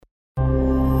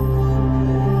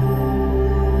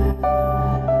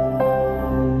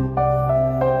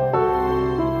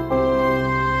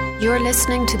You're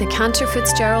listening to the Cantor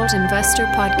Fitzgerald Investor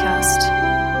Podcast.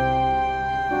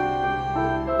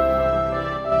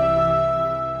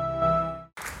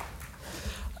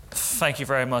 Thank you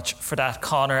very much for that,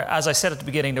 Conor. As I said at the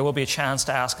beginning, there will be a chance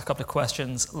to ask a couple of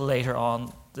questions later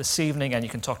on this evening, and you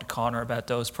can talk to Conor about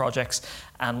those projects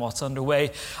and what's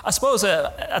underway. I suppose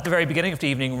at the very beginning of the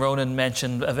evening, Ronan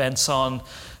mentioned events on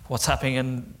what's happening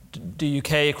in the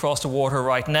UK across the water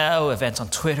right now, events on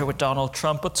Twitter with Donald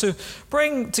Trump, but to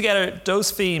bring together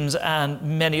those themes and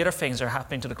many other things that are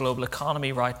happening to the global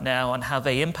economy right now and how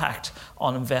they impact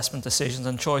on investment decisions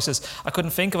and choices, I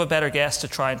couldn't think of a better guest to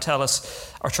try and tell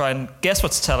us, or try and guess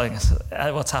what's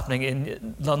happening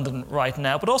in London right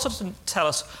now, but also to tell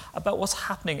us about what's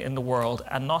happening in the world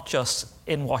and not just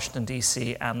in Washington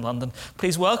DC and London.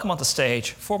 Please welcome onto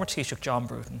stage former Taoiseach John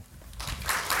Bruton.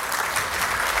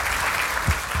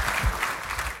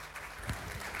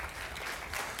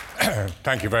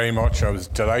 Thank you very much. I was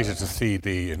delighted to see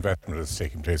the investment that's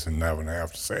taking place in Navan, I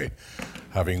have to say,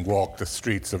 having walked the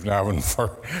streets of Navan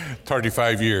for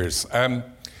 35 years.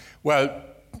 Well,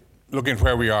 looking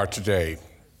where we are today,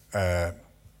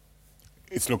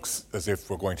 it looks as if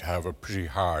we're going to have a pretty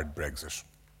hard Brexit.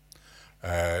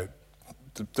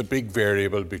 The big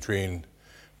variable between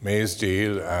May's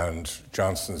deal and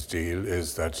Johnson's deal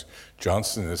is that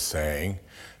Johnson is saying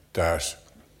that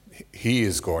he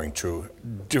is going to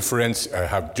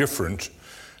have different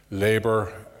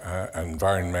labour,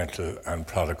 environmental and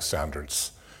product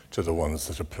standards to the ones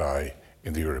that apply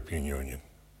in the European Union.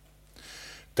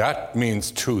 That means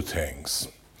two things.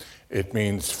 It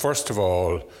means, first of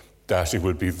all, that it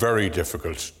will be very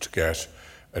difficult to get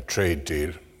a trade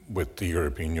deal with the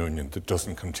European Union that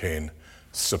doesn't contain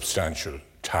substantial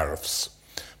tariffs.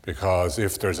 Because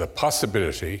if there's a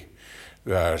possibility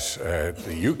that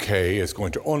the UK is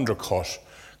going to undercut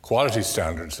quality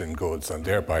standards in goods and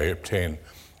thereby obtain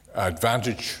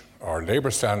advantage or labour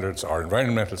standards or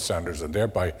environmental standards and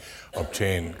thereby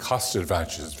obtain cost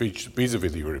advantages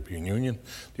vis-a-vis the European Union,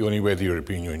 the only way the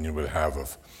European Union will have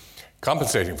of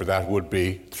compensating for that would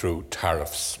be through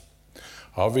tariffs.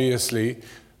 Obviously,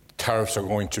 tariffs are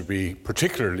going to be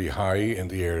particularly high in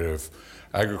the area of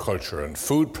agriculture and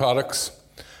food products.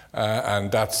 And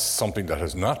that's something that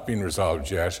has not been resolved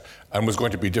yet and was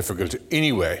going to be difficult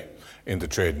anyway in the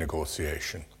trade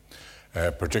negotiation,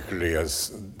 particularly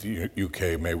as the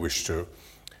UK may wish to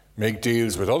make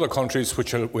deals with other countries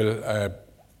which will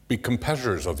be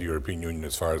competitors of the European Union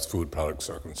as far as food products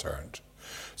are concerned.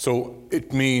 So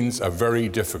it means a very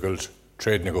difficult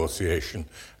trade negotiation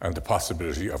and the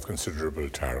possibility of considerable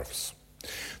tariffs.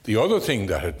 The other thing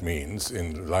that it means,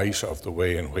 in light of the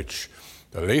way in which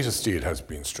the latest deal has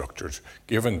been structured,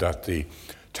 given that the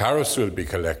tariffs will be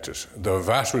collected, the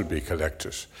VAT will be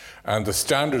collected, and the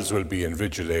standards will be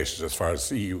invigilated as far as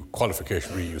EU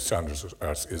qualification for EU standards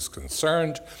is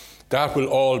concerned, that will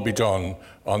all be done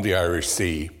on the Irish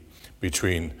Sea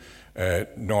between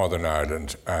Northern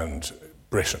Ireland and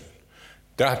Britain.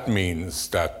 That means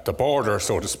that the border,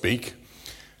 so to speak,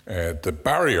 the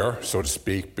barrier, so to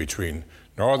speak, between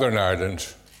Northern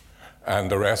Ireland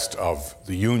and the rest of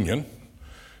the Union,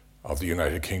 of the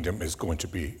United Kingdom, is going to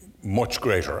be much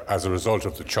greater as a result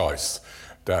of the choice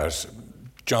that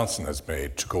Johnson has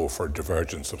made to go for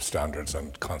divergence of standards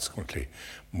and consequently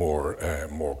more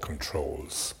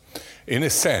controls. In a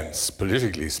sense,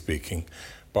 politically speaking,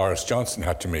 Boris Johnson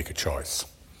had to make a choice.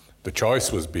 The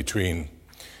choice was between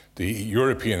the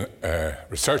European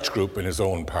Research Group in his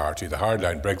own party, the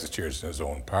hardline Brexiteers in his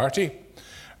own party,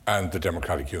 and the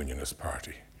Democratic Unionist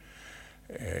Party.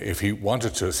 If he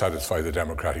wanted to satisfy the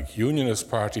Democratic Unionist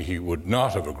Party, he would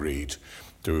not have agreed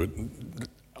to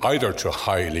either to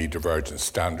highly divergent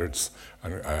standards,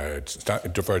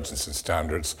 divergence in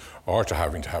standards, or to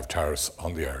having to have tariffs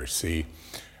on the Irish Sea.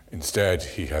 Instead,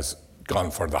 he has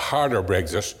gone for the harder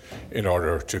Brexit in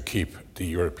order to keep the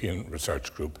European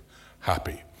Research Group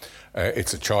happy.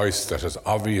 It's a choice that has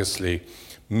obviously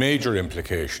major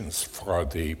implications for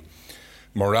the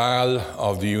morale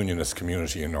of the unionist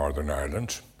community in Northern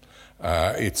Ireland.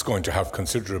 It's going to have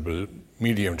considerable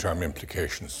medium-term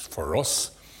implications for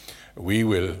us. We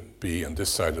will be on this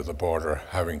side of the border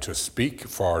having to speak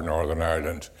for Northern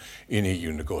Ireland in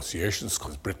EU negotiations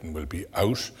because Britain will be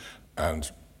out, and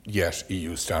yet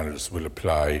EU standards will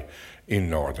apply in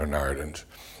Northern Ireland.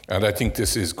 And I think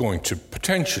this is going to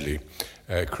potentially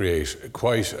create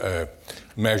quite a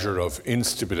measure of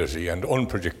instability and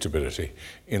unpredictability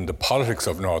in the politics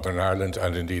of Northern Ireland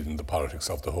and indeed in the politics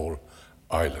of the whole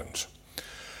island.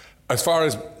 As far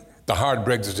as the hard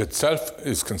Brexit itself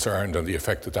is concerned and the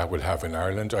effect that that will have in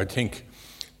Ireland, I think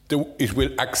it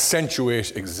will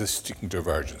accentuate existing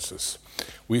divergences.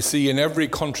 We see in every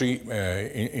country,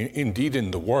 indeed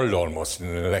in the world almost, in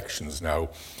elections now,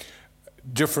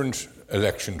 different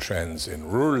election trends in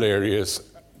rural areas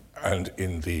and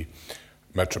in the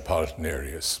metropolitan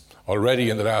areas. Already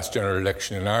in the last general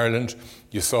election in Ireland,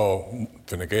 you saw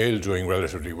Fine Gael doing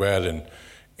relatively well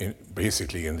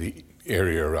basically in the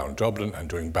area around Dublin and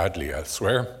doing badly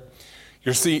elsewhere.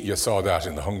 You saw that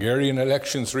in the Hungarian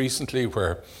elections recently,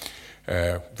 where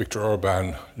Viktor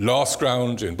Orban lost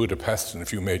ground in Budapest and a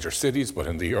few major cities, but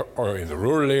in the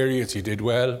rural areas he did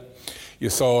well. You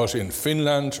saw it in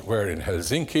Finland, where in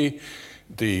Helsinki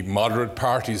the moderate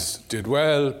parties did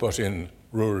well, but in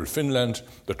rural Finland,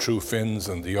 the True Finns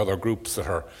and the other groups that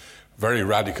are very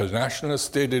radical nationalists,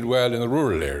 they did well in the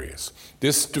rural areas.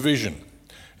 This division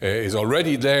is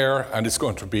already there, and it's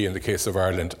going to be, in the case of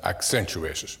Ireland,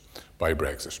 accentuated by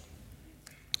Brexit.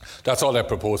 That's all I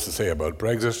propose to say about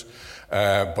Brexit,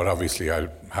 but obviously I'm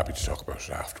happy to talk about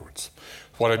it afterwards.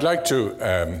 What I'd like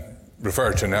to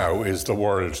refer to now is the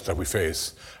world that we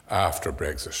face after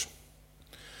Brexit.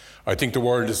 I think the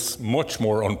world is much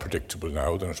more unpredictable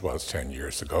now than it was 10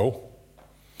 years ago.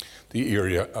 The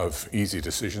era of easy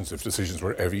decisions, if decisions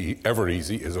were ever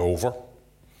easy, is over.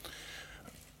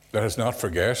 Let us not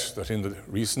forget that in the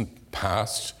recent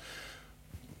past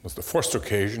was the first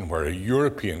occasion where a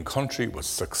European country was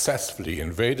successfully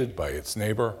invaded by its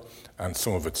neighbour and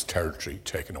some of its territory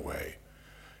taken away,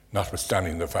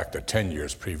 notwithstanding the fact that 10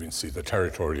 years previously the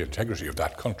territorial integrity of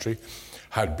that country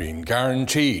had been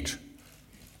guaranteed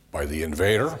by the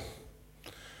invader,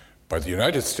 by the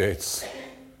United States,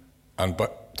 and by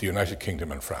the United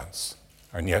Kingdom and France.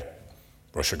 And yet,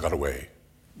 Russia got away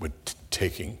with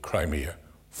taking Crimea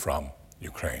from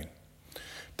Ukraine.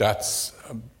 That's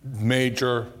a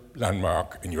major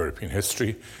landmark in European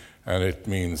history, and it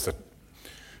means that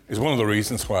it's one of the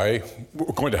reasons why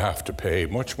we're going to have to pay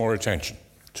much more attention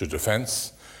to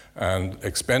defence and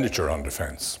expenditure on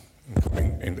defence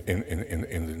in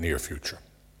the near future.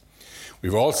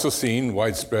 We've also seen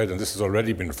widespread, and this has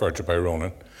already been referred to by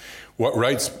Ronan,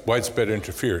 widespread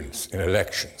interference in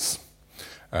elections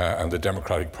and the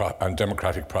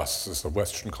democratic processes of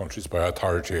Western countries by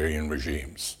authoritarian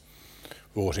regimes.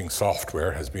 Voting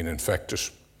software has been infected,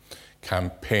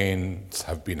 campaigns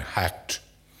have been hacked,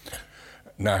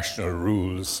 national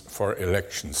rules for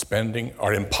election spending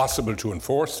are impossible to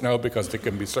enforce now because they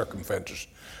can be circumvented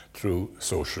through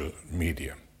social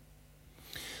media.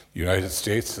 The United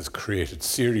States has created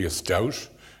serious doubt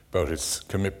about its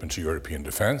commitment to European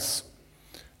defence,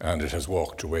 and it has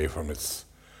walked away from its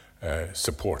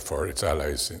support for its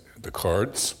allies, the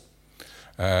Kurds.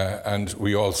 And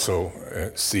we also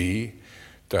see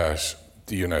that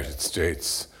the United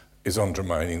States is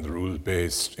undermining the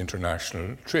rule-based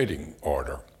international trading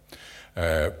order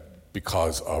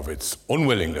because of its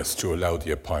unwillingness to allow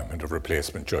the appointment of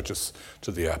replacement judges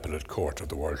to the Appellate Court of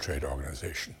the World Trade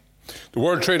Organization. The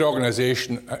World Trade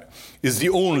Organization is the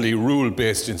only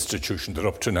rule-based institution that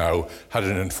up to now had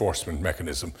an enforcement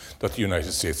mechanism that the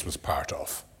United States was part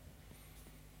of.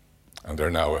 And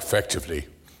they're now effectively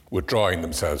withdrawing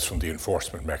themselves from the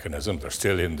enforcement mechanism. They're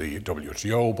still in the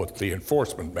WTO, but the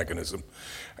enforcement mechanism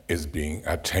is being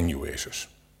attenuated.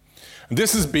 And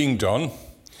this is being done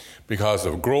because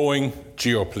of growing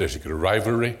geopolitical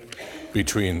rivalry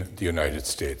between the United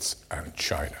States and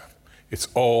China. It's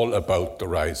all about the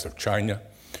rise of China.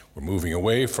 We're moving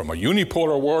away from a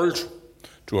unipolar world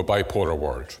to a bipolar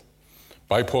world.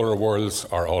 Bipolar worlds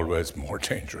are always more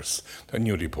dangerous than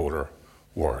unipolar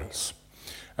worlds.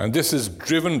 And this is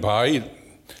driven by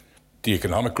the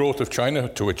economic growth of China,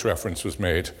 to which reference was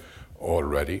made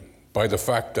already, by the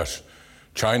fact that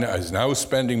China is now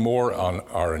spending more on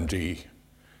R&D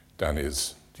than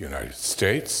is the United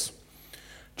States.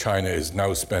 China is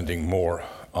now spending more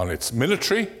on its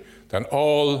military than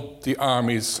all the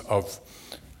armies of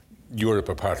Europe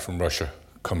apart from Russia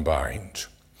combined.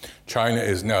 China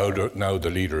is now the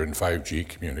leader in 5G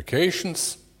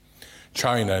communications.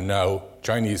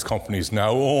 Chinese companies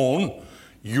now own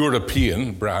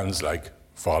European brands like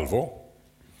Volvo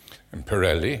and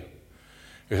Pirelli.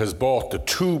 It has bought the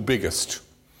two biggest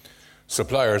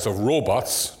suppliers of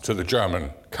robots to the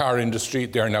German car industry.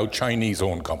 They are now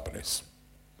Chinese-owned companies.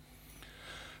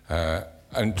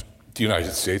 And the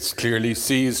United States clearly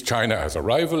sees China as a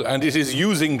rival, and it is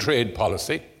using trade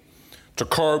policy to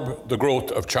curb the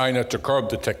growth of China, to curb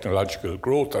the technological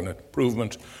growth and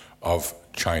improvement of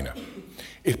China.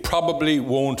 It probably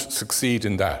won't succeed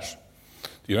in that.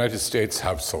 The United States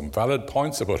have some valid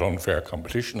points about unfair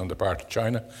competition on the part of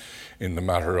China in the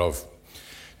matter of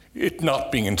it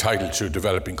not being entitled to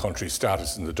developing country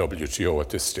status in the WTO at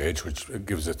this stage, which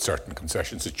gives it certain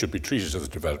concessions, it should be treated as a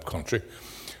developed country.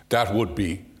 That would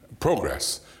be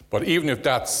progress. But even if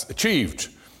that's achieved,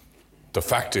 the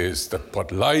fact is that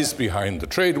what lies behind the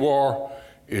trade war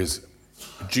is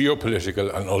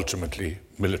geopolitical and ultimately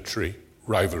military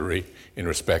rivalry in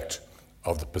respect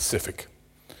of the Pacific.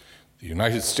 The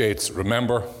United States,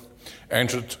 remember,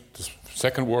 entered the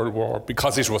Second World War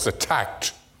because it was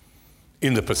attacked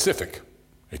in the Pacific.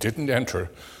 It didn't enter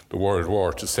the World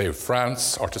War to save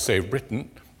France or to save Britain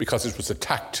because it was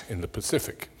attacked in the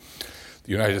Pacific.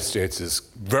 The United States is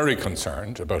very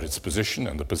concerned about its position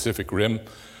on the Pacific Rim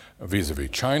vis-à-vis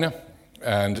China,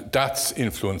 and that's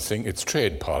influencing its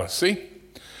trade policy.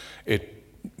 It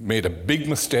made a big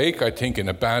mistake, I think, in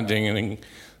abandoning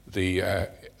the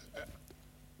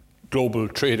global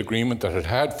trade agreement that it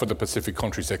had for the Pacific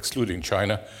countries, excluding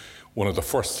China. One of the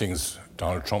first things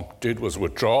Donald Trump did was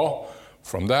withdraw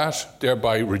from that,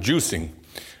 thereby reducing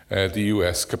the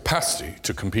US capacity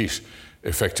to compete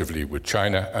effectively with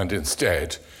China, and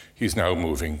instead he's now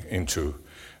moving into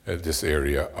this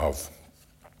area of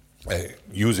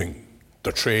using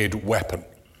the trade weapon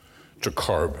to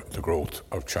curb the growth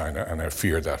of China, and I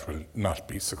fear that will not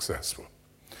be successful.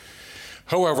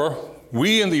 However,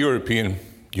 we in the European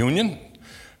Union,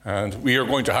 and we are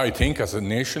going to, I think, as a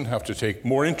nation, have to take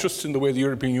more interest in the way the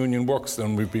European Union works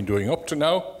than we've been doing up to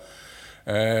now,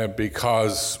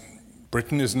 because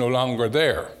Britain is no longer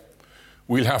there.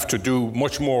 We'll have to do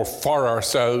much more for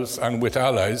ourselves and with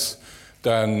allies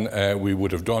than we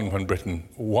would have done when Britain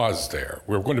was there.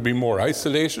 We're going to be more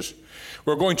isolated.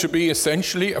 We're going to be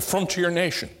essentially a frontier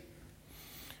nation.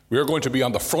 We're going to be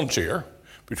on the frontier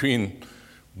between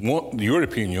the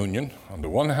European Union on the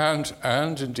one hand,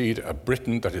 and indeed a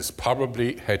Britain that is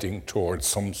probably heading towards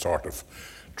some sort of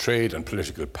trade and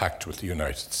political pact with the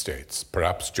United States,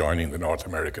 perhaps joining the North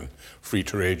American Free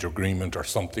Trade Agreement or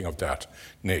something of that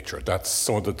nature. That's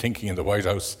some of the thinking in the White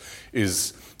House,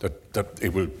 is that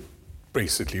it will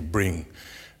basically bring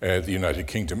the United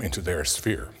Kingdom into their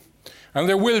sphere. And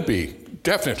there will be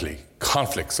definitely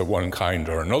conflicts of one kind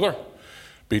or another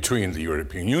between the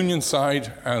European Union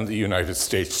side and the United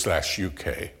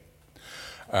States/UK.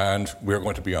 And we're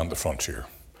going to be on the frontier.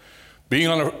 Being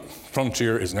on a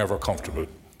frontier is never comfortable.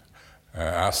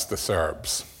 Ask the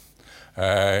Serbs.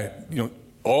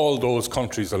 All those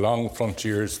countries along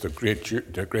frontiers,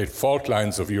 the great fault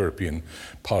lines of European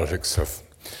politics, have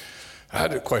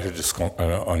had quite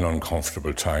an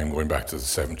uncomfortable time going back to the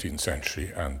 17th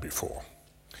century and before.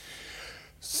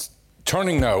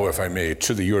 Turning now, if I may,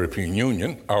 to the European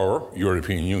Union, our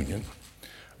European Union,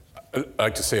 I'd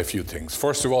like to say a few things.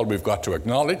 First of all, we've got to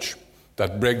acknowledge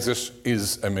that Brexit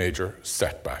is a major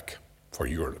setback for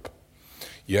Europe.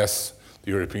 Yes,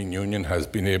 the European Union has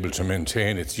been able to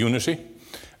maintain its unity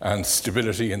and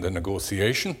stability in the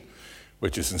negotiation,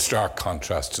 which is in stark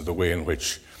contrast to the way in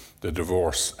which the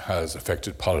divorce has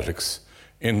affected politics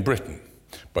in Britain.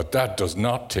 But that does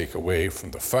not take away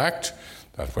from the fact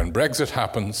that when Brexit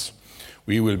happens,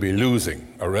 we will be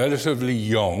losing a relatively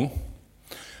young,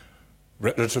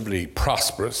 relatively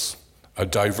prosperous, a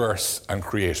diverse and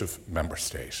creative member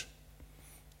state.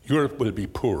 Europe will be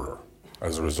poorer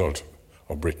as a result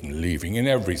of Britain leaving in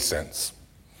every sense.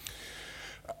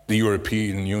 The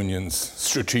European Union's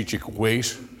strategic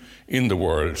weight in the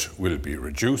world will be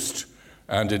reduced,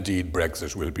 and indeed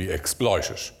Brexit will be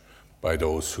exploited by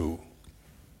those who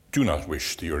do not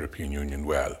wish the European Union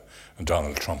well, and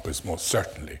Donald Trump is most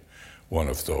certainly one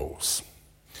of those.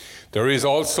 There is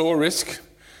also a risk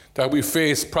that we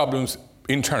face problems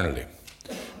internally,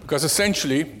 because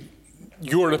essentially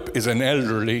Europe is an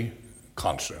elderly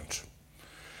continent.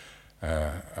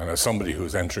 And as somebody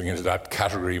who's entering into that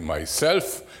category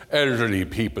myself, elderly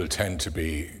people tend to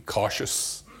be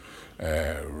cautious,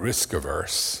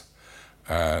 risk-averse,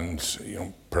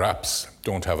 and perhaps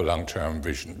don't have a long-term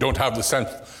vision, don't have the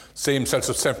same sense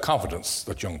of self-confidence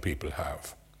that young people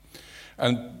have.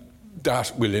 And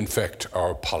that will infect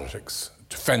our politics.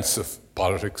 Defensive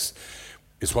politics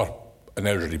is what an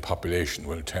elderly population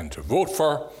will tend to vote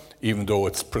for, even though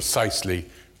it's precisely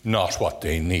not what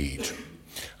they need.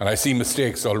 And I see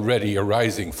mistakes already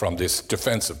arising from this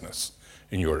defensiveness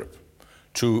in Europe.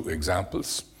 Two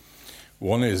examples.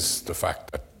 One is the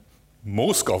fact that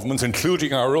most governments,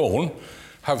 including our own,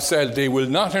 have said they will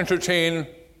not entertain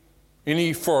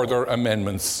any further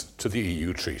amendments to the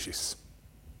EU treaties.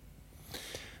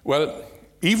 Well,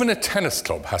 even a tennis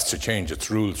club has to change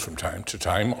its rules from time to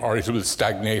time, or it will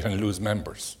stagnate and lose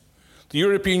members. The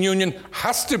European Union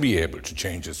has to be able to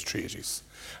change its treaties.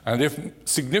 And if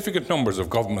significant numbers of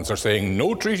governments are saying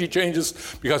no treaty changes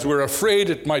because we're afraid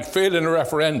it might fail in a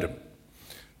referendum,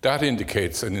 that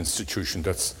indicates an institution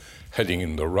that's heading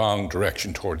in the wrong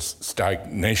direction towards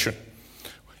stagnation.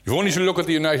 You've only to look at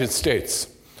the United States,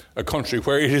 a country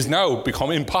where it has now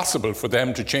become impossible for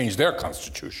them to change their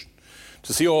constitution,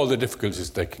 to see all the difficulties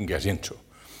they can get into.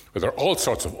 Where there are all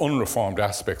sorts of unreformed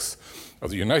aspects of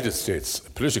the United States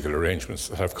political arrangements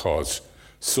that have caused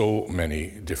so many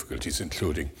difficulties,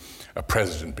 including a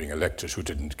president being elected who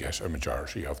didn't get a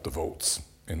majority of the votes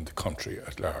in the country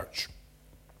at large.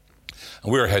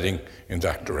 And we're heading in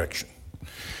that direction.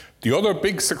 The other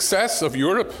big success of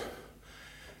Europe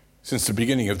since the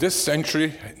beginning of this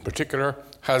century in particular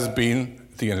has been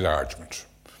the enlargement.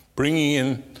 Bringing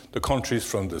in the countries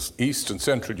from this East and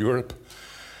Central Europe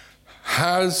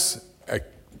has,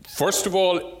 first of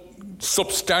all,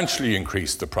 substantially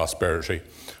increased the prosperity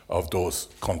of those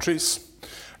countries,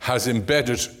 has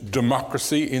embedded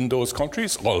democracy in those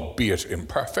countries, albeit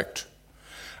imperfect,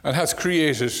 and has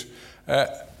created an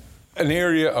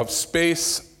area of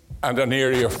space and an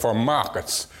area for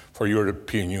markets for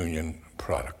European Union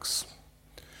products.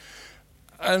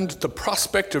 And the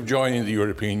prospect of joining the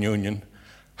European Union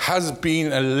has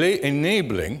been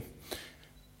enabling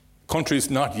countries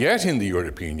not yet in the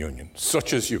European Union,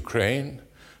 such as Ukraine,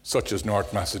 such as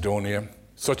North Macedonia,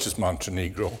 such as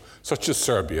Montenegro, such as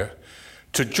Serbia,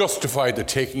 to justify the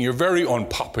taking of very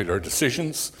unpopular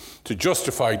decisions, to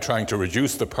justify trying to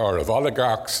reduce the power of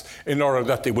oligarchs in order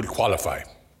that they would qualify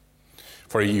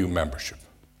for EU membership.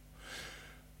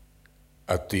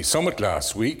 At the summit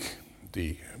last week,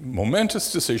 the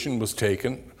momentous decision was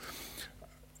taken,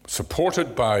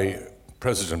 supported by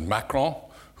President Macron,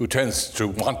 who tends to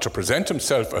want to present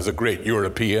himself as a great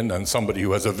European and somebody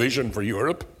who has a vision for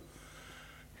Europe.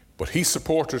 But he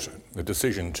supported the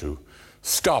decision to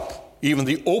stop even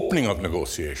the opening of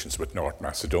negotiations with North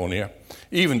Macedonia,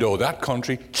 even though that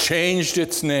country changed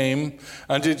its name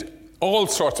and did all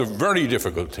sorts of very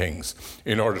difficult things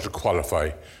in order to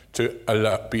qualify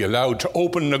to be allowed to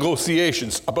open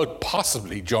negotiations about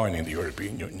possibly joining the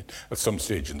European Union at some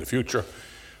stage in the future.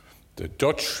 The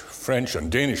Dutch, French and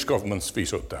Danish governments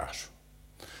vetoed that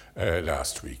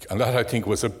last week. And that, I think,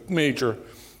 was a major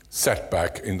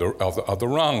setback of the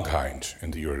wrong kind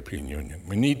in the European Union.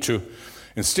 We need to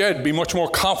instead be much more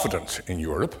confident in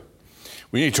Europe.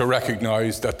 We need to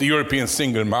recognise that the European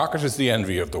single market is the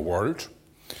envy of the world.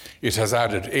 It has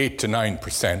added 8 to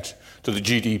 9% to the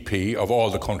GDP of all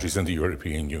the countries in the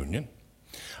European Union.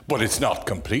 But it's not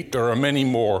complete. There are many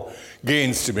more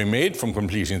gains to be made from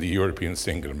completing the European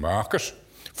single market.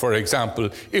 For example,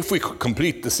 if we could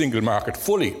complete the single market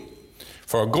fully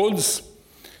for goods,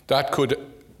 that could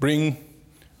bring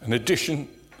an addition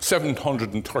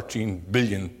 713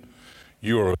 billion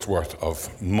euros worth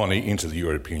of money into the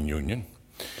European Union.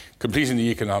 Completing the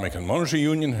Economic and Monetary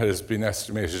Union has been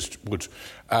estimated would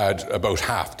add about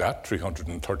half that,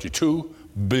 332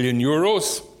 billion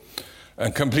euros.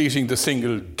 And completing the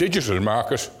single digital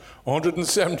market,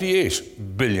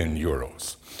 178 billion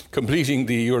euros. Completing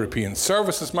the European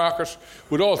services market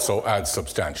would also add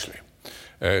substantially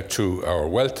to our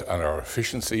wealth and our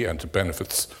efficiency and to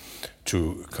benefits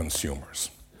to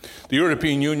consumers. The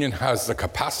European Union has the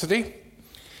capacity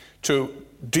to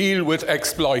deal with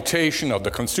exploitation of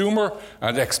the consumer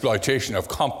and exploitation of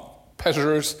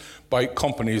competitors by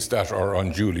companies that are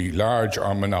unduly large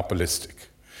or monopolistic.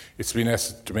 It's been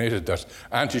estimated that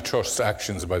antitrust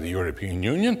actions by the European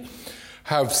Union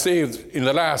have saved, in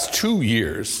the last 2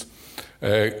 years,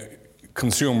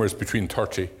 consumers between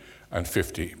 30 and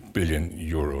 50 billion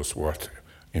euros worth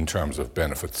in terms of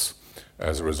benefits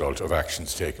as a result of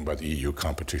actions taken by the EU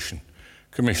Competition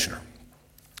Commissioner.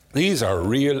 These are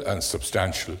real and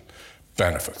substantial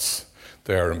benefits.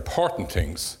 They are important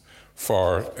things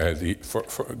for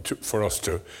us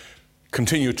to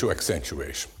continue to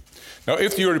accentuate. Now,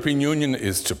 if the European Union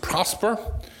is to prosper,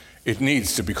 it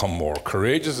needs to become more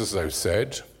courageous, as I've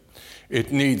said.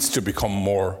 It needs to become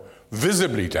more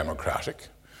visibly democratic.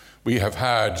 We have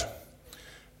had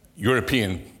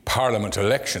European Parliament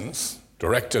elections,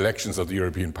 direct elections of the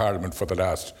European Parliament for the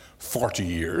last 40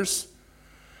 years.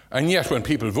 And yet, when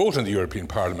people vote in the European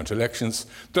Parliament elections,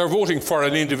 they're voting for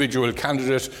an individual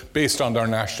candidate based on their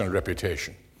national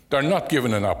reputation. They're not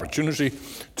given an opportunity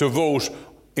to vote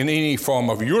in any form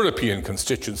of European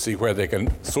constituency where they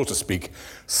can, so to speak,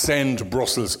 send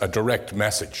Brussels a direct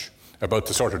message about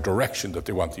the sort of direction that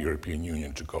they want the European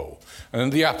Union to go. And in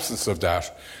the absence of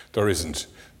that, there isn't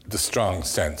the strong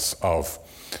sense of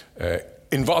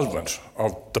involvement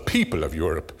of the people of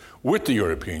Europe with the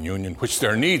European Union, which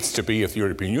there needs to be if the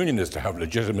European Union is to have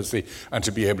legitimacy and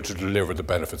to be able to deliver the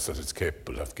benefits that it's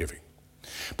capable of giving.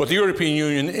 But the European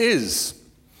Union is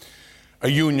a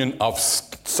union of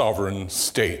sovereign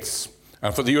states.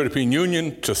 And for the European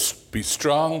Union to be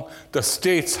strong, the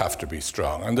states have to be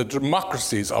strong, and the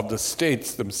democracies of the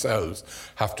states themselves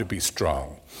have to be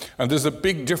strong. And there's a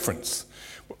big difference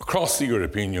across the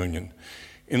European Union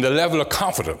in the level of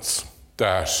confidence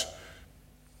that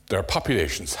their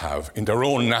populations have in their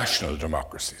own national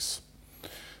democracies.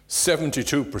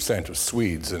 72% of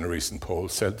Swedes in a recent poll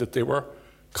said that they were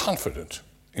confident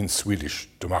in Swedish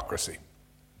democracy.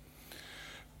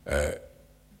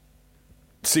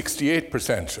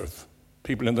 68% of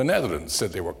people in the Netherlands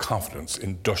said they were confident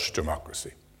in Dutch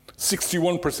democracy.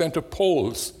 61% of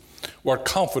Poles were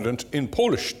confident in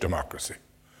Polish democracy.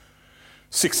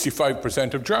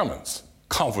 65% of Germans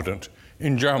confident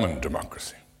in German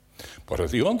democracy. But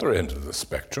at the other end of the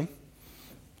spectrum,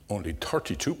 only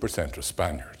 32% of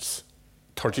Spaniards,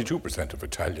 32% of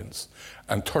Italians,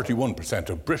 and 31%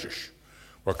 of British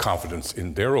were confident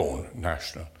in their own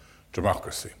national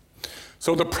democracy.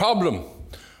 So the problem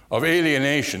of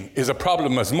alienation is a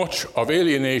problem as much of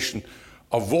alienation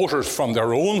of voters from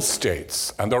their own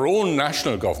states and their own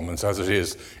national governments as it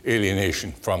is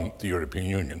alienation from the European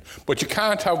Union. But you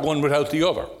can't have one without the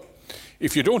other.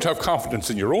 If you don't have confidence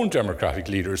in your own democratic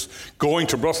leaders going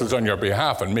to Brussels on your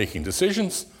behalf and making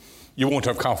decisions, you won't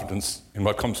have confidence in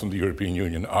what comes from the European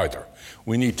Union either.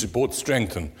 We need to both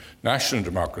strengthen national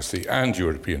democracy and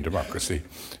European democracy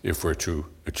if we're to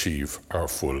achieve our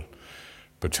full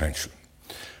potential.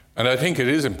 And I think it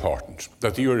is important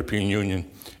that the European Union,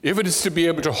 if it is to be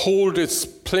able to hold its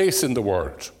place in the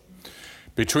world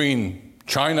between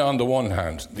China on the one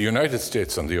hand, the United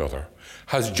States on the other,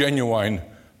 has genuine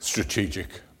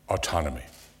strategic autonomy.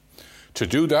 To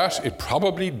do that, it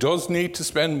probably does need to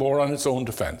spend more on its own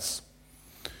defence.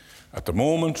 At the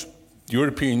moment, the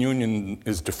European Union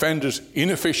is defended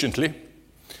inefficiently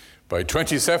by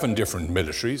 27 different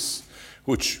militaries,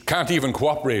 which can't even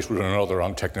cooperate with one another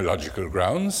on technological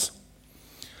grounds.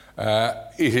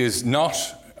 It is not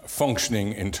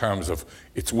functioning in terms of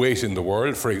its weight in the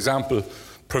world. For example,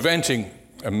 preventing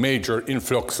a major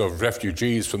influx of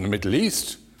refugees from the Middle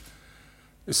East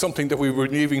is something that we were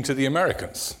leaving to the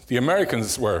Americans. The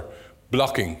Americans were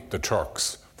blocking the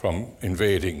Turks from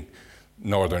invading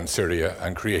northern Syria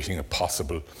and creating a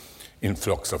possible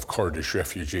influx of Kurdish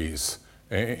refugees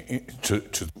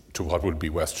to what would be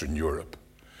Western Europe.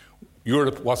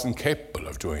 Europe wasn't capable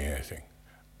of doing anything.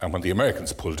 And when the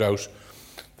Americans pulled out,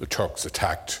 the Turks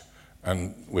attacked,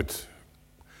 and with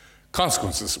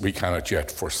consequences we cannot yet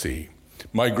foresee.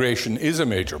 Migration is a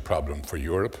major problem for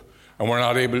Europe, and we're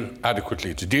not able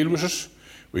adequately to deal with it.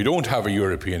 We don't have a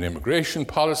European immigration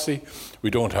policy. We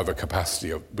don't have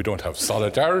we don't have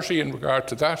solidarity in regard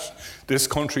to that. This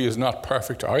country is not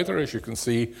perfect either, as you can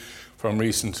see from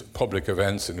recent public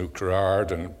events in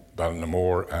Oughterard and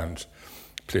Ballinamore and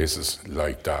places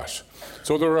like that.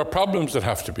 So there are problems that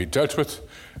have to be dealt with,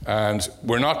 and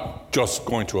we're not just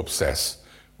going to obsess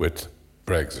with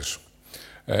Brexit.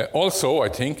 Also, I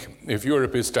think if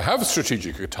Europe is to have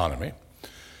strategic autonomy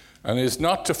and is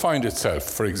not to find itself,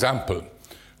 for example,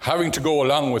 having to go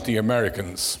along with the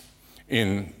Americans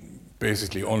in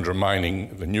basically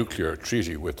undermining the nuclear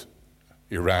treaty with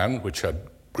Iran, which had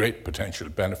great potential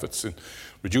benefits in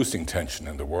reducing tension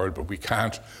in the world, but we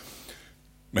can't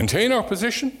maintain our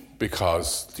position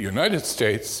because the United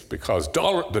States, because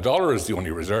the dollar is the only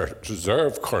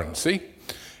reserve currency,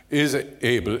 is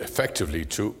able effectively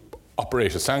to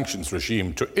operate a sanctions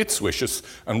regime to its wishes,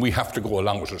 and we have to go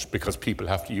along with it because people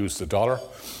have to use the dollar.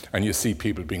 And you see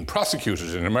people being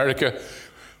prosecuted in America,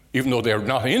 even though they're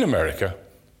not in America,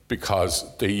 because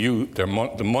they used the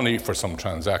money for some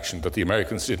transaction that the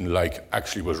Americans didn't like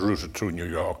actually was routed through New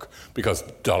York because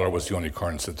the dollar was the only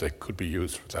currency that could be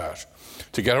used for that.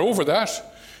 To get over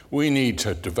that, we need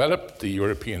to develop the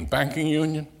European Banking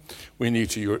Union. We need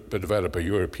to develop a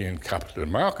European Capital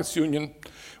Markets Union.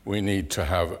 We need to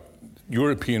have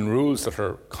European rules that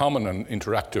are common and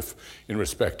interactive in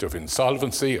respect of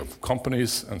insolvency of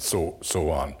companies and so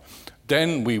on.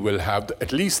 Then we will have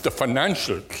at least the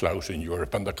financial clout in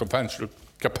Europe and the financial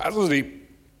capacity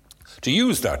to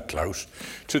use that clout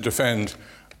to defend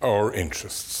our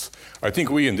interests. I think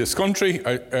we in this country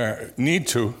need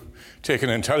to take an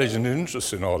intelligent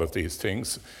interest in all of these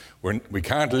things. We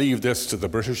can't leave this to the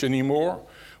British anymore.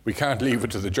 We can't leave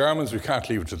it to the Germans. We can't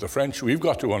leave it to the French. We've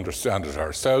got to understand it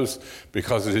ourselves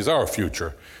because it is our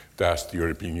future that the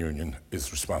European Union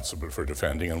is responsible for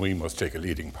defending, and we must take a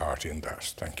leading part in that.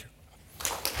 Thank you.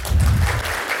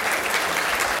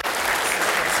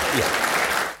 Yeah.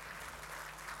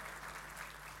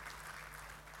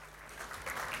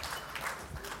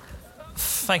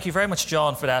 Thank you very much,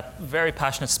 John, for that very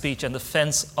passionate speech in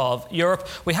defence of Europe.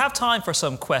 We have time for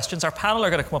some questions. Our panel are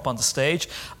going to come up on the stage.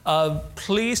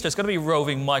 Please, there's going to be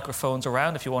roving microphones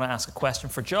around if you want to ask a question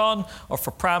for John, or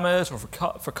for Pramit, or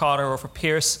for Conor, or for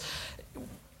Pierce.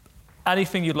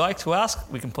 Anything you'd like to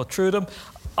ask, we can put through them.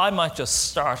 I might just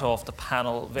start off the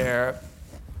panel there.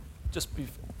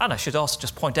 And I should also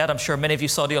just point out, I'm sure many of you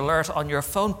saw the alert on your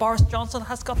phone. Boris Johnson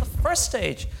has got the first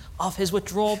stage of his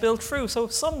withdrawal bill through. So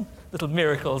some little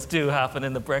miracles do happen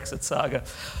in the Brexit saga.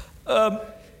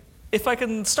 If I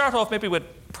can start off maybe with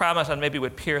Pramit and maybe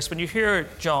with Pierce, when you hear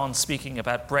John speaking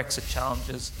about Brexit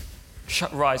challenges,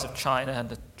 rise of China and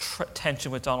the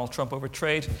tension with Donald Trump over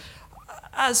trade,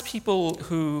 as people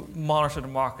who monitor the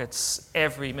markets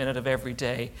every minute of every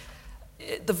day,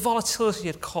 the volatility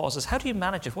it causes, how do you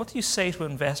manage it? What do you say to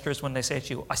investors when they say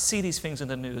to you, I see these things in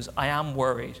the news, I am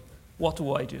worried, what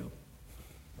do I do?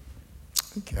 I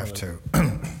think you have to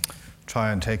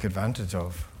try and take advantage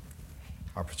of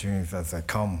opportunities as they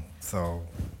come. So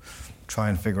try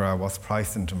and figure out what's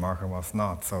priced into market and what's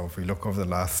not. So if we look over the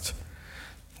last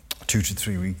 2 to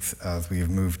 3 weeks as we have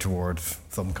moved towards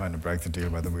some kind of Brexit deal,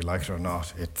 whether we like it or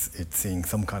not, it's seeing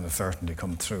some kind of certainty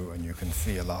come through, and you can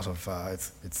see a lot of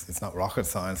it's not rocket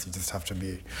science. You just have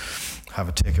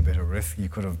to take a bit of risk. You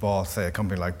could have bought, say, a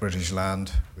company like British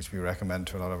Land, which we recommend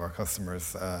to a lot of our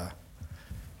customers.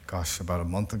 About a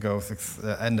month ago,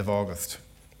 end of August,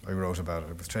 I wrote about it.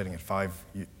 It was trading at £5,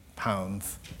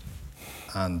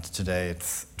 and today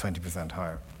it's 20%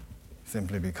 higher,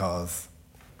 simply because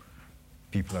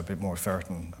people are a bit more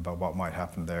certain about what might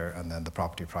happen there, and then the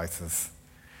property prices,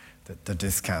 the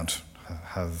discount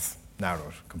has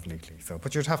narrowed completely. So,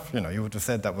 but you would have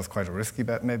said that was quite a risky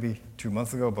bet maybe 2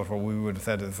 months ago, but what we would have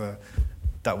said is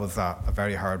that was a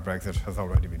very hard Brexit has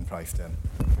already been priced in.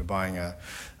 You're buying a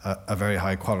very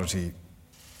high quality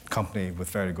company with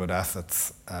very good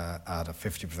assets at a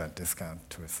 50% discount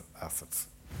to its assets.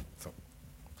 So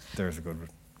there's a good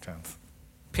chance.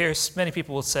 Pierce, many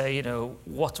people will say,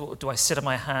 what do I sit on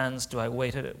my hands? Do I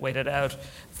wait it out?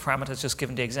 Pramit has just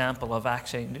given the example of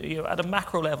acting. At a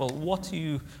macro level, what do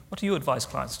you advise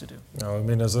clients to do? No, I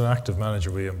mean, as an active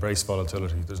manager, we embrace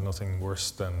volatility. There's nothing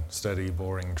worse than steady,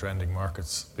 boring, trending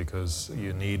markets, because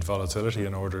you need volatility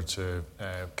in order to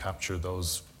capture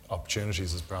those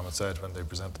opportunities, as Pramit said, when they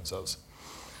present themselves.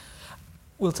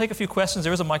 We'll take a few questions.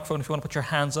 There is a microphone if you want to put your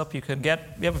hands up. You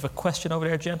have a question over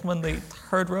there, gentlemen, the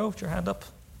third row, with your hand up.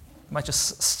 You might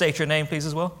just state your name, please,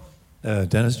 as well.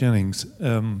 Dennis Jennings.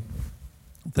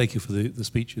 Thank you for the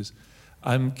speeches.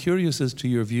 I'm curious as to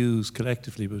your views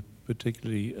collectively, but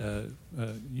particularly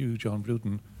you, John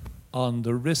Bruton, on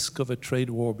the risk of a trade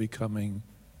war becoming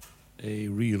a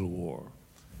real war.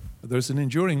 There's an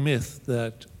enduring myth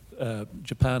that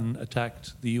Japan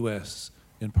attacked the US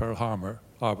in Pearl Harbor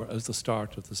as the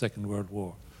start of the Second World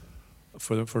War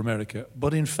for America.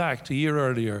 But in fact, a year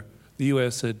earlier, the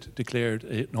US had declared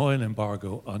an oil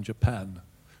embargo on Japan,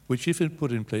 which, if it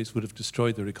put in place, would have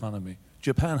destroyed their economy.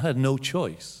 Japan had no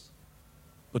choice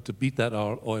but to beat that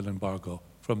oil embargo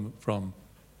from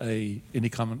an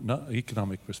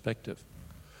economic perspective.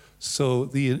 So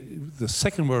the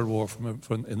Second World War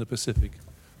in the Pacific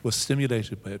was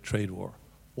stimulated by a trade war.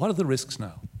 What are the risks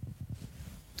now?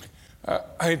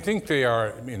 I think they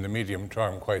are, in the medium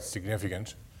term, quite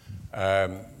significant.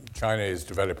 China is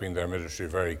developing their military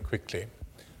very quickly.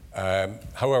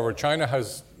 However, China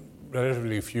has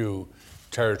relatively few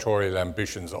territorial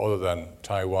ambitions other than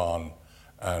Taiwan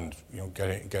and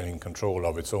getting control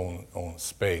of its own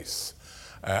space,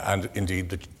 and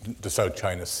indeed the South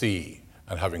China Sea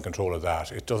and having control of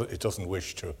that. It doesn't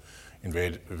wish to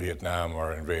invade Vietnam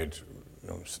or invade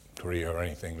Korea or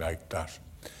anything like that.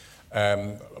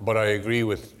 But I agree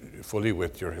fully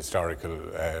with your historical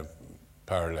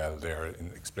parallel there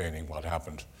in explaining what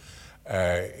happened.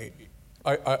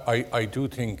 I do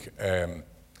think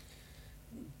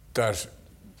that,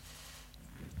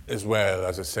 as well,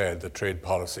 as I said, the trade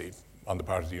policy on the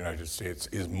part of the United States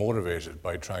is motivated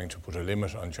by trying to put a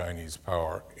limit on Chinese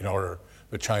power in order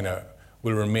that China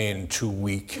will remain too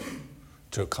weak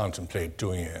to contemplate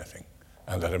doing anything,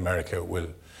 and that America will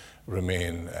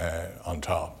remain on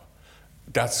top.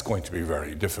 That's going to be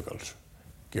very difficult,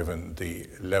 given the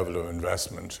level of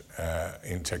investment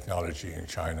in technology in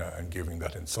China, and given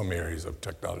that in some areas of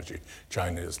technology,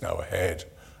 China is now ahead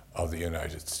of the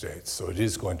United States. So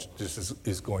this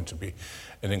is going to be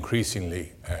an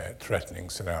increasingly threatening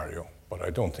scenario, but I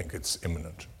don't think it's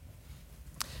imminent.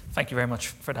 Thank you very much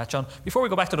for that, John. Before we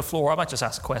go back to the floor, I might just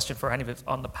ask a question for any of you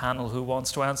on the panel who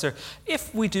wants to answer.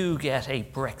 If we do get a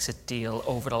Brexit deal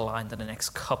over the line in the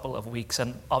next couple of weeks,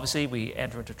 and obviously we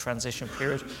enter into a transition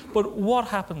period, but what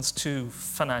happens to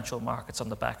financial markets on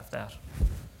the back of that?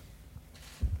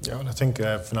 Yeah, well, I think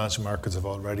financial markets have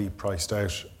already priced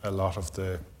out a lot of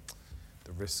the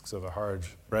risks of a hard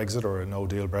Brexit or a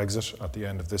no-deal Brexit at the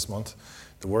end of this month.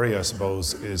 The worry, I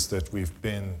suppose, is that we've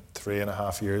been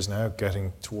 3.5 years now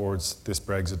getting towards this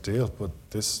Brexit deal, but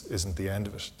this isn't the end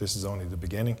of it. This is only the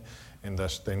beginning, in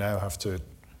that they now have to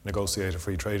negotiate a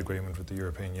free trade agreement with the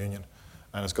European Union.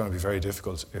 And it's going to be very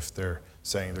difficult if they're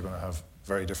saying they're going to have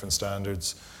very different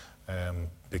standards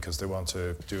because they want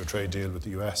to do a trade deal with the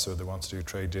US or they want to do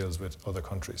trade deals with other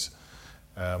countries.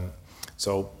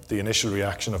 So the initial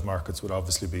reaction of markets would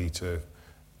obviously be to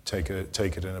take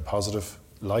it in a positive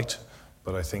light,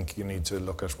 but I think you need to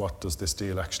look at what does this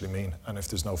deal actually mean, and if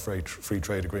there's no free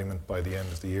trade agreement by the end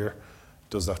of the year,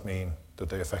 does that mean that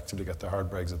they effectively get the hard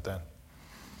Brexit then?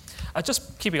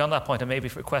 Just keeping on that point, and maybe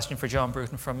for a question for John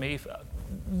Bruton from me,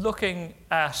 looking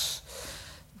at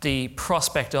the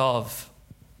prospect of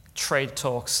trade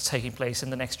talks taking place in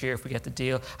the next year if we get the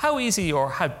deal, how easy or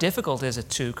how difficult is it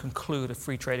to conclude a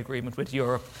free trade agreement with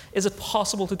Europe? Is it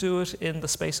possible to do it in the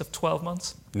space of 12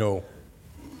 months? No.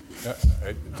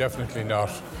 Definitely not.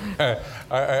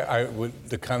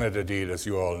 The Canada deal, as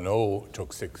you all know,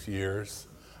 took 6 years,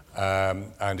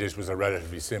 and it was a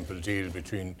relatively simple deal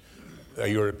between a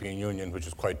European Union, which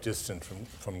is quite distant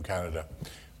from Canada.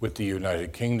 With the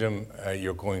United Kingdom,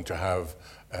 you're going to have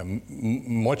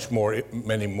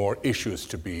many more issues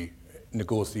to be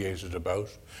negotiated about.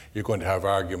 You're going to have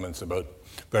arguments about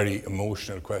very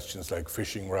emotional questions like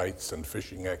fishing rights and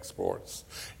fishing exports.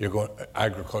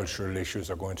 Agricultural issues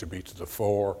are going to be to the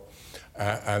fore,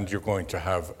 and you're going to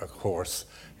have, of course,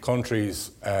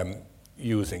 countries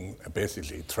using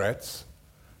basically threats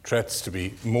to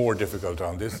be more difficult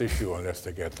on this issue unless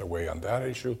they get their way on that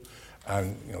issue,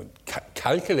 and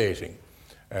calculating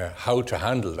how to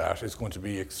handle that is going to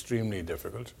be extremely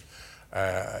difficult.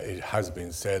 It has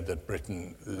been said that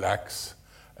Britain lacks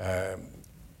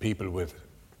people with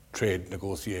trade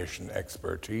negotiation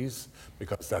expertise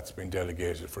because that's been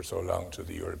delegated for so long to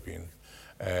the European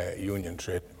Union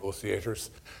trade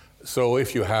negotiators. So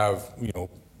if you have,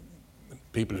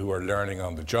 people who are learning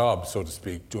on the job, so to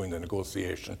speak, doing the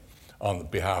negotiation on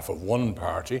behalf of one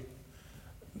party,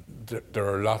 there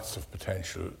are lots of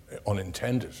potential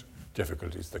unintended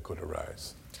difficulties that could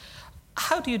arise.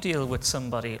 How do you deal with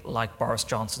somebody like Boris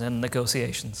Johnson in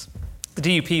negotiations? The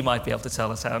DUP might be able to tell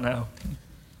us how now.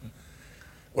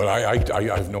 Well, I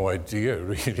have no idea,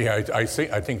 really. I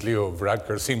think Leo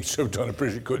Varadkar seems to have done a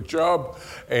pretty good job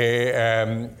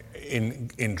in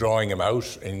drawing him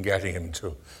out, in getting him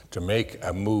to make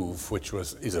a move, which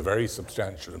is a very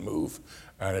substantial move,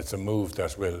 and it's a move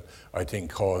that will, I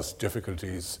think, cause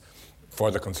difficulties for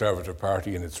the Conservative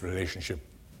Party in its relationship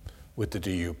with the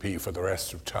DUP for the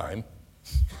rest of time.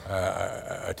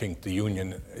 I think the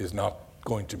union is not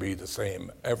going to be the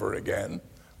same ever again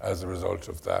as a result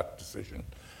of that decision.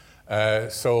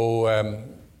 So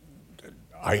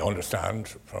I understand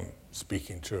from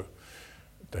speaking to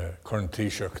the current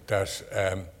Taoiseach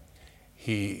that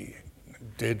he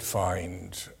did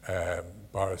find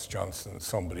Boris Johnson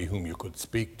somebody whom you could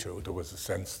speak to. There was a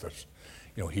sense that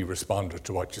he responded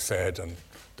to what you said, and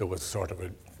there was sort of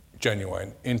a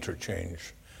genuine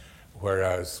interchange.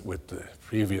 Whereas with the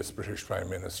previous British Prime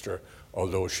Minister,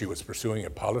 although she was pursuing a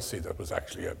policy that was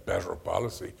actually a better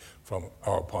policy from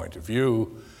our point of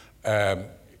view,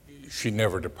 she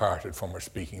never departed from her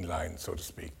speaking line, so to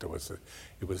speak.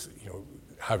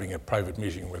 Having a private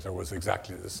meeting with her was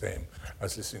exactly the same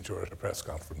as listening to her at a press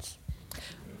conference.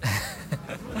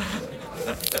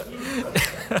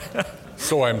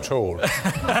 So I'm told.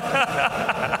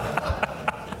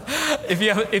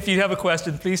 If you have a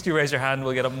question, please do raise your hand.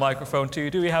 We'll get a microphone to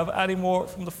you. Do we have any more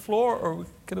from the floor? Or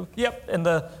yep, in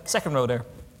the second row there.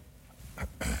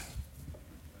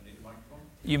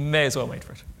 You may as well wait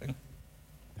for it.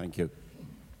 Thank you.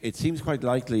 It seems quite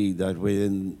likely that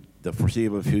within the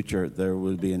foreseeable future there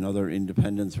will be another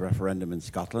independence referendum in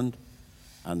Scotland,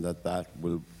 and that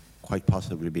will quite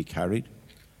possibly be carried.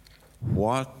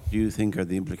 What do you think are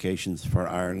the implications for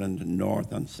Ireland,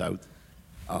 north and south,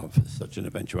 of such an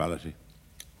eventuality?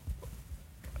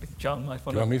 John might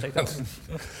want to take that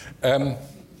one.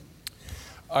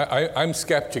 I'm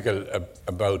sceptical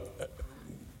about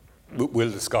will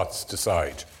the Scots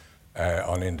decide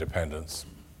on independence.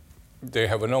 They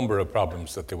have a number of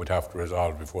problems that they would have to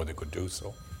resolve before they could do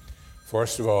so.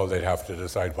 First of all, they'd have to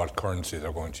decide what currency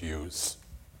they're going to use.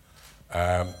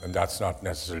 And that's not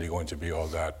necessarily going to be all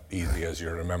that easy. As you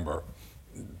remember,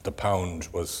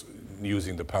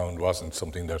 using the pound wasn't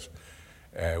something that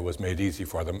was made easy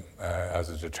for them as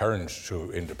a deterrent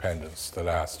to independence the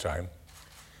last time.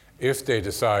 If they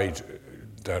decide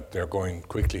that they're going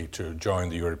quickly to join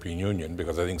the European Union,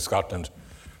 because I think Scotland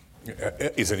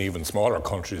is an even smaller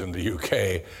country than the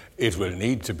UK, it will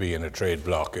need to be in a trade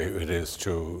bloc if it is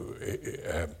to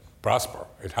prosper.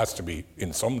 It has to be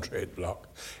in some trade bloc.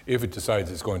 If it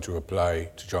decides it's going to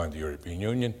apply to join the European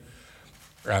Union,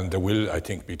 and there will, I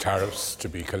think, be tariffs to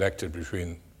be collected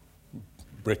between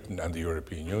Britain and the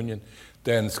European Union,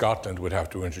 then Scotland would have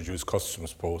to introduce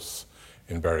customs posts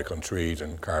in Berwick-on-Tweed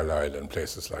and Carlisle and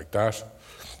places like that,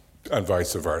 and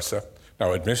vice versa.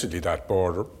 Now, admittedly, that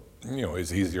border,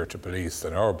 is easier to police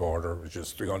than our border, which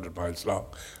is 300 miles long.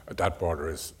 That border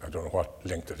is, I don't know what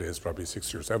length it is, probably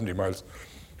 60 or 70 miles.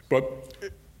 But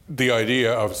the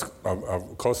idea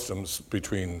of customs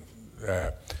between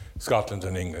Scotland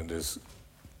and England is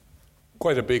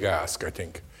quite a big ask, I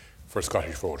think, for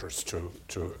Scottish voters to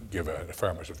give an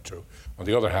affirmative to. On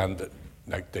the other hand,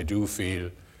 they do feel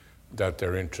that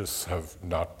their interests have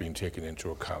not been taken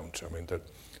into account. I mean, that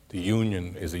the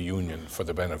union is a union for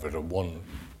the benefit of one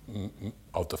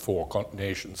of the four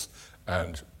nations,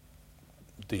 and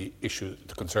the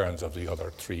concerns of the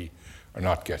other three are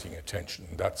not getting attention.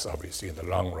 That's obviously, in the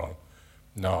long run,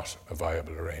 not a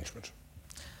viable arrangement.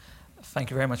 Thank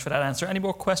you very much for that answer. Any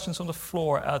more questions from the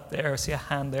floor out there? I see a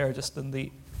hand there, over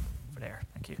there.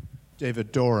 Thank you.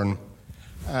 David Doran.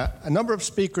 A number of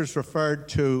speakers referred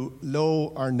to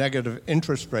low or negative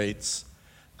interest rates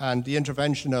and the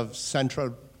intervention of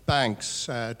central banks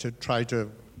to try to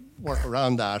work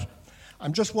around that.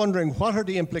 I'm just wondering, what are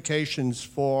the implications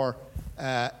for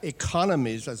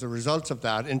economies as a result of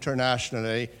that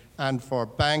internationally, and for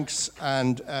banks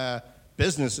and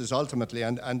businesses ultimately,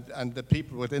 and the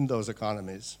people within those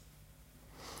economies?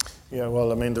 Yeah,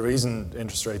 well, I mean, the reason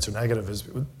interest rates are negative is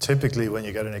typically when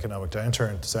you get an economic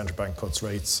downturn, the central bank cuts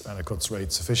rates, and it cuts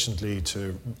rates sufficiently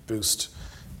to boost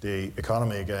the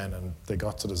economy again, and they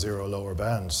got to the zero lower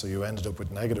band. So you ended up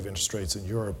with negative interest rates in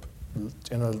Europe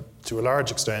to a large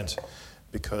extent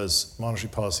because monetary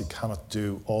policy cannot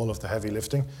do all of the heavy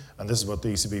lifting. And this is what the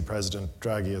ECB President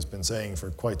Draghi has been saying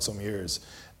for quite some years,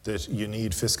 that you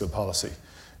need fiscal policy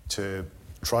to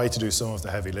try to do some of the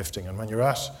heavy lifting. And when you're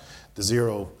at the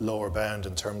zero lower bound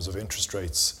in terms of interest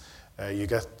rates, you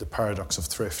get the paradox of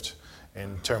thrift.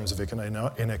 In terms of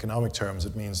in economic terms,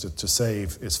 it means that to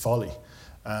save is folly.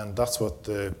 And that's what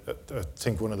I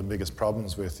think one of the biggest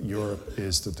problems with Europe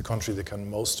is, that the country that can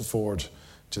most afford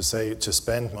to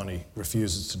spend money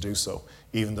refuses to do so,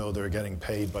 even though they're getting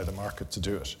paid by the market to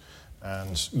do it.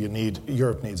 And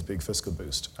Europe needs a big fiscal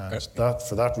boost. And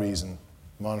for that reason,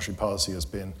 monetary policy has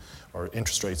been, or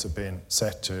interest rates have been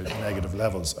set to negative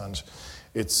levels. And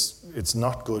it's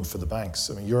not good for the banks.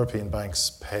 I mean, European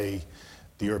banks pay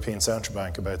the European Central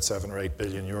Bank about 7 or 8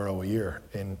 billion euro a year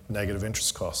in negative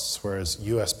interest costs, whereas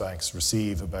US banks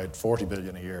receive about 40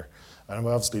 billion a year. And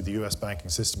obviously the US banking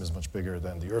system is much bigger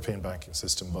than the European banking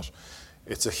system, but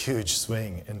it's a huge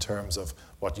swing in terms of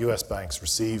what US banks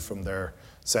receive from their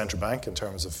central bank in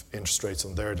terms of interest rates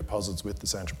on their deposits with the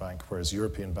central bank, whereas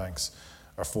European banks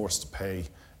are forced to pay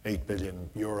 8 billion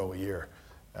euro a year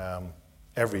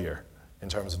every year in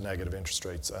terms of negative interest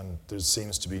rates. And there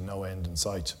seems to be no end in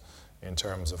sight in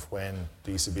terms of when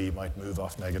the ECB might move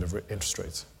off negative interest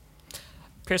rates.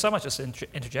 Piers, I might just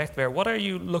interject there. What are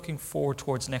you looking forward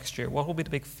towards next year? What will be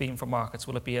the big theme for markets?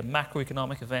 Will it be a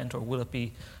macroeconomic event, or will it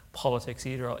be politics,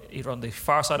 either on the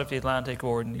far side of the Atlantic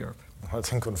or in Europe? I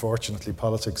think, unfortunately,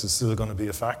 politics is still going to be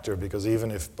a factor, because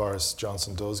even if Boris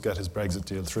Johnson does get his Brexit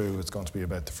deal through, it's going to be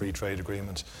about the free trade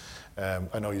agreement.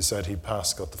 I know you said he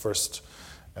got the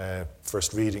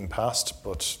first reading passed,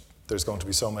 but there's going to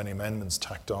be so many amendments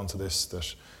tacked onto this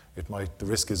that the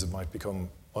risk is it might become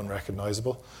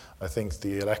unrecognisable. I think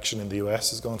the election in the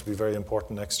US is going to be very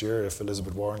important next year if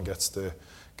Elizabeth Warren gets the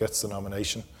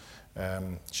nomination.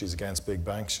 She's against big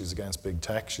banks, she's against big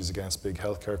tech, she's against big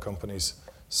healthcare companies.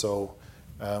 So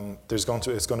it's going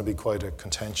to be quite a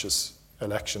contentious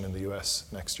election in the US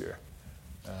next year.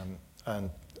 And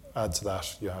add to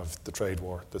that, you have the trade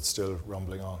war that's still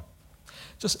rumbling on.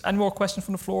 Just any more questions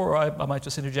from the floor, or I might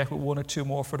just interject with one or two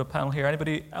more for the panel here.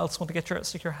 Anybody else want to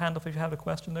stick your hand up if you have a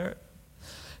question there?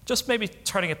 Just maybe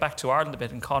turning it back to Ireland a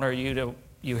bit, and Conor, you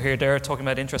hear there talking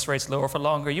about interest rates lower for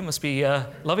longer. You must be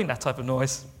loving that type of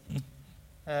noise.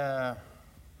 Well,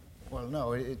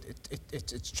 no,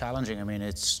 it's challenging. I mean,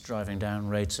 it's driving down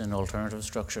rates in alternative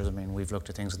structures. I mean, we've looked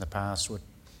at things in the past with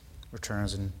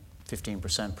returns in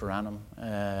 15% per annum.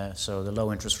 So the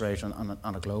low interest rate on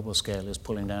a global scale is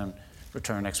pulling down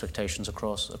return expectations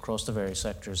across the various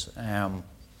sectors. The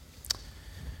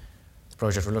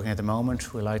project we're looking at the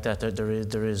moment, we like that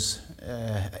there is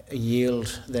a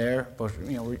yield there, but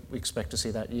we expect to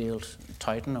see that yield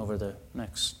tighten over the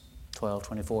next 12,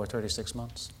 24, 36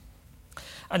 months.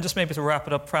 And just maybe to wrap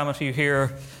it up, Pramit, you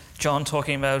hear John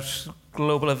talking about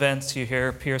global events, you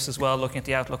hear Pierce as well looking at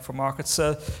the outlook for markets.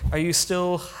 Are you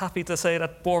still happy to say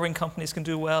that boring companies can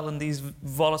do well in these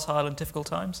volatile and difficult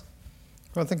times?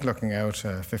 Well, I think looking out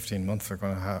 15 months, we're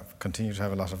going to continue to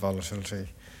have a lot of volatility.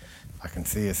 I can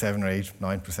see a 7 or 8,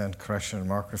 9% correction in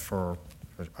markets for,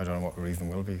 I don't know what the reason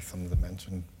will be, some of them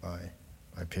mentioned by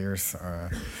Pierce.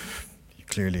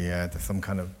 Clearly, there's some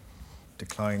kind of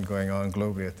decline going on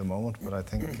globally at the moment, but I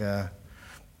think the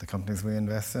companies we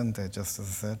invest in, they just, as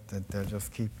I said, they'll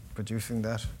just keep producing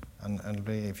that, and it'll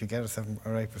be, if you get a 7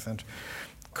 or 8%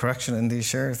 correction in these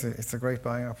shares, it's a great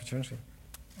buying opportunity.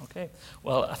 Okay,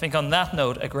 well, I think on that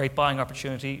note, a great buying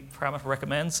opportunity Pramit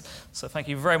recommends. So thank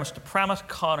you very much to Pramit,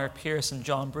 Conor, Pierce and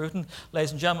John Bruton. Ladies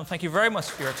and gentlemen, thank you very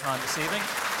much for your time this evening.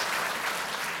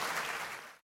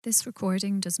 This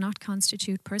recording does not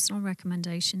constitute personal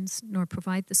recommendations nor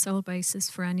provide the sole basis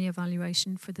for any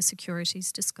evaluation for the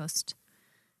securities discussed.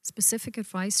 Specific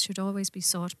advice should always be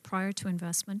sought prior to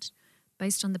investment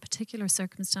based on the particular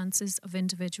circumstances of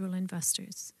individual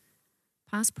investors.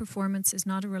 Past performance is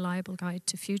not a reliable guide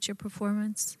to future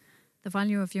performance. The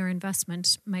value of your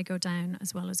investment may go down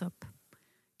as well as up.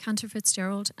 Cantor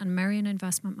Fitzgerald and Merion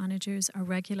Investment Managers are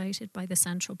regulated by the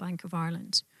Central Bank of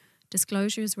Ireland.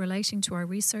 Disclosures relating to our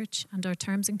research and our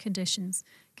terms and conditions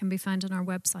can be found on our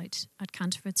website at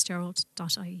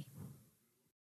cantorfitzgerald.ie.